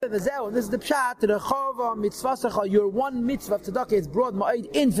and this is the pshat, rechova mitzvasecha, your one mitzvah of tzedakah is broad ma'id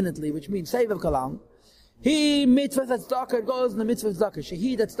infinitely, which means save of kalam. He mitzvah tzedakah goes in the mitzvah tzedakah.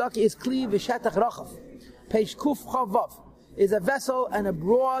 Shehid tzedakah is kli v'shetach rachav. Page kuf chavav is a vessel and a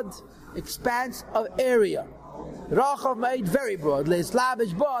broad expanse of area. Rachav ma'id very broad.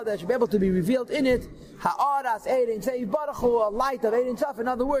 Le'slavish ba that should be able to be revealed in it. Ha'aras eidin seiv barachu, a light of eidin tzaf. In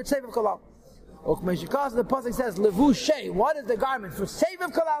other words, save of kalam. The pasuk says levush shei. What is the garment for save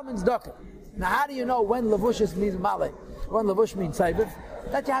of kalam and tzedakah? Now, how do you know when levush means malay, when levush means seiv?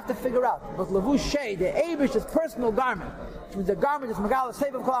 That you have to figure out. But levush shei, the eibush is personal garment, which means the garment is megala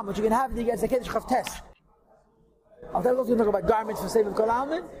save of kalam, which you can have against the kiddush chavtes. I'll tell you talk about garments for save of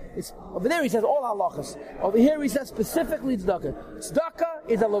kalam. It's over there he says all halachas. Over here he says specifically tzedakah. Tzedakah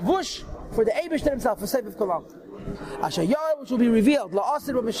is a levush for the eibush himself for save of kalam. Ashayar, which will be revealed.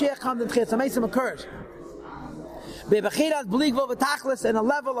 La'asir when Mashiach comes and Tchias HaMeisim occurs. Be'bechiras b'ligvo v'tachlis, in a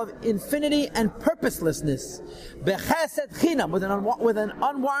level of infinity and purposelessness. Be'chesed chinam, with an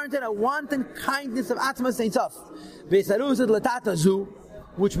unwarranted, a wanton kindness of Atzma Ein Sof. Be'saruzid l'tata zu,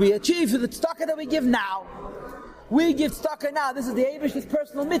 which we achieve through the tzedakah that we give now. We give tzedakah now. This is the Eibish's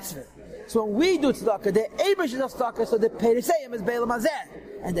personal mitzvah. So when we do tzedakah, the Eibush is a tzedakah, so the Perisayim is Beilam Hazeh.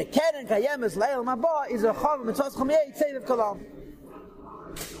 And the Keren Kayem is Leil Mabah is a Chav Mitzvah Chumiyeh Save of Kalam.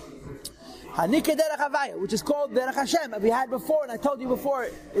 Hanikeh Derech Havaya, which is called Derech Hashem. We had before, and I told you before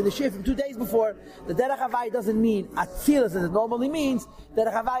in the shift from 2 days before, the Derech Havaya doesn't mean Atzilus as it normally means.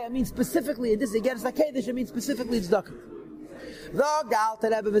 Derech Havaya means specifically, and this is again Kedesh, it means specifically tzedakah. The Gal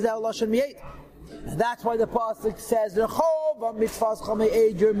Terebe V'Zeh Lashon Miyeh. And that's why the pasuk says, "Rechova mitzvahs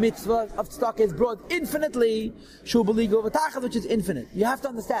chamei, your mitzvah of tzedakah is broad infinitely." Shubaligo v'tachas, which is infinite. You have to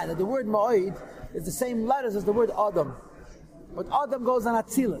understand that the word ma'od is the same letters as the word adam, but adam goes on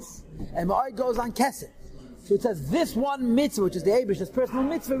atzilus, and ma'od goes on kesed. So it says this one mitzvah, which is the Eibush, this personal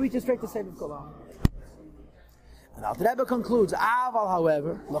mitzvah, reaches straight to save of kalam. And Alter Rebbe concludes, "Aval,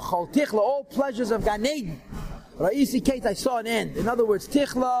 however, l'chol tichla, all pleasures of Gan Eden." Ra'isi Kate, I saw an end. In other words,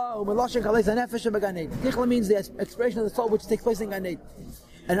 Tichla, Umeloshen Kalei Zanefesh Gan Eden. Tichla means the expression of the soul which takes place in Gan Eden.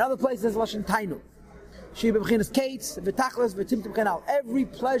 And in other places, Loshen Tainu. She B'chinas Kates, V'tachlas, V'timtim Kanal. Every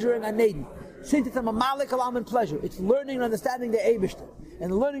pleasure in Gan Eden, since it's a mamalik alam and pleasure, it's learning and understanding the Eibishter,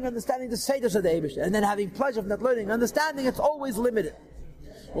 and learning and understanding the Seidos of the Eibishter, and then having pleasure from that learning and understanding, it's always limited.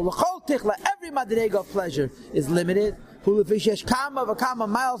 Well, l'chol tichla, every madrega of pleasure is limited. There's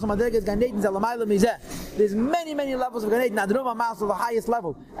many, many levels of Gan Eden. Adruma miles to the highest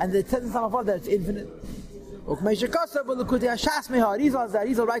level, and it says in some of that it's infinite.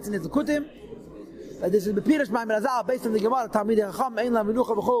 Arizal writes in his Likutim that this is Bepirish Ma'amar Azal based on the Gemara. Talmidei Chacham ein la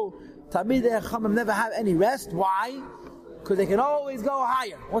menucha v'chol. Talmidei Chacham never have any rest. Why? Because they can always go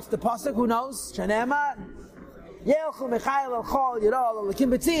higher. What's the pasuk? Who knows? Shanema. Yelchu Mechael Al Chol Yiral Al Lakim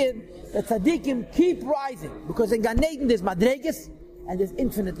B'Tzion. The tzaddikim keep rising because in Gan Eden there's madregas and there's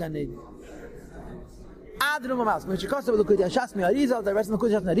infinite Gan Eden. Adrum Amas. When she comes to L'Kutei Hashas Arizal, the rest of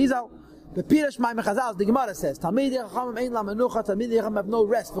L'Kutei Hashas Arizal, the Pirish Ma'amar Chazal, the Gemara says, Talmidei Chachamim ein la menucha, Talmidei Chachamim have no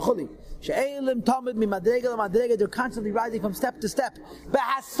rest. V'chuli she'elim tamid mi madrega l'madrega, they're constantly rising from step to step.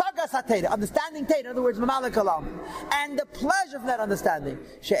 Behasagas hatera, understanding Teda, in other words, mamalik kalam, and the pleasure of that understanding.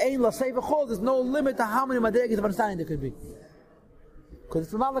 She'ein la sei v'chol, there's no limit to how many madregas of understanding there could be, because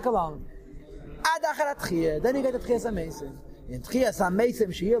it's mamalik kalam. Ad acharat tchiyah, then you get the Tchias HaMeisim. In Tchias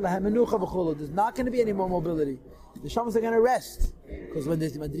HaMeisim she'ir lahem menucha v'chol, there's not going to be any more mobility. The Shamas are going to rest, because when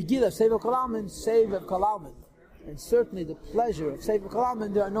there's the madrigila of save of kalamin, save of kalamin, and certainly the pleasure of save of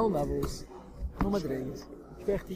kalamin, there are no levels, no madrigas.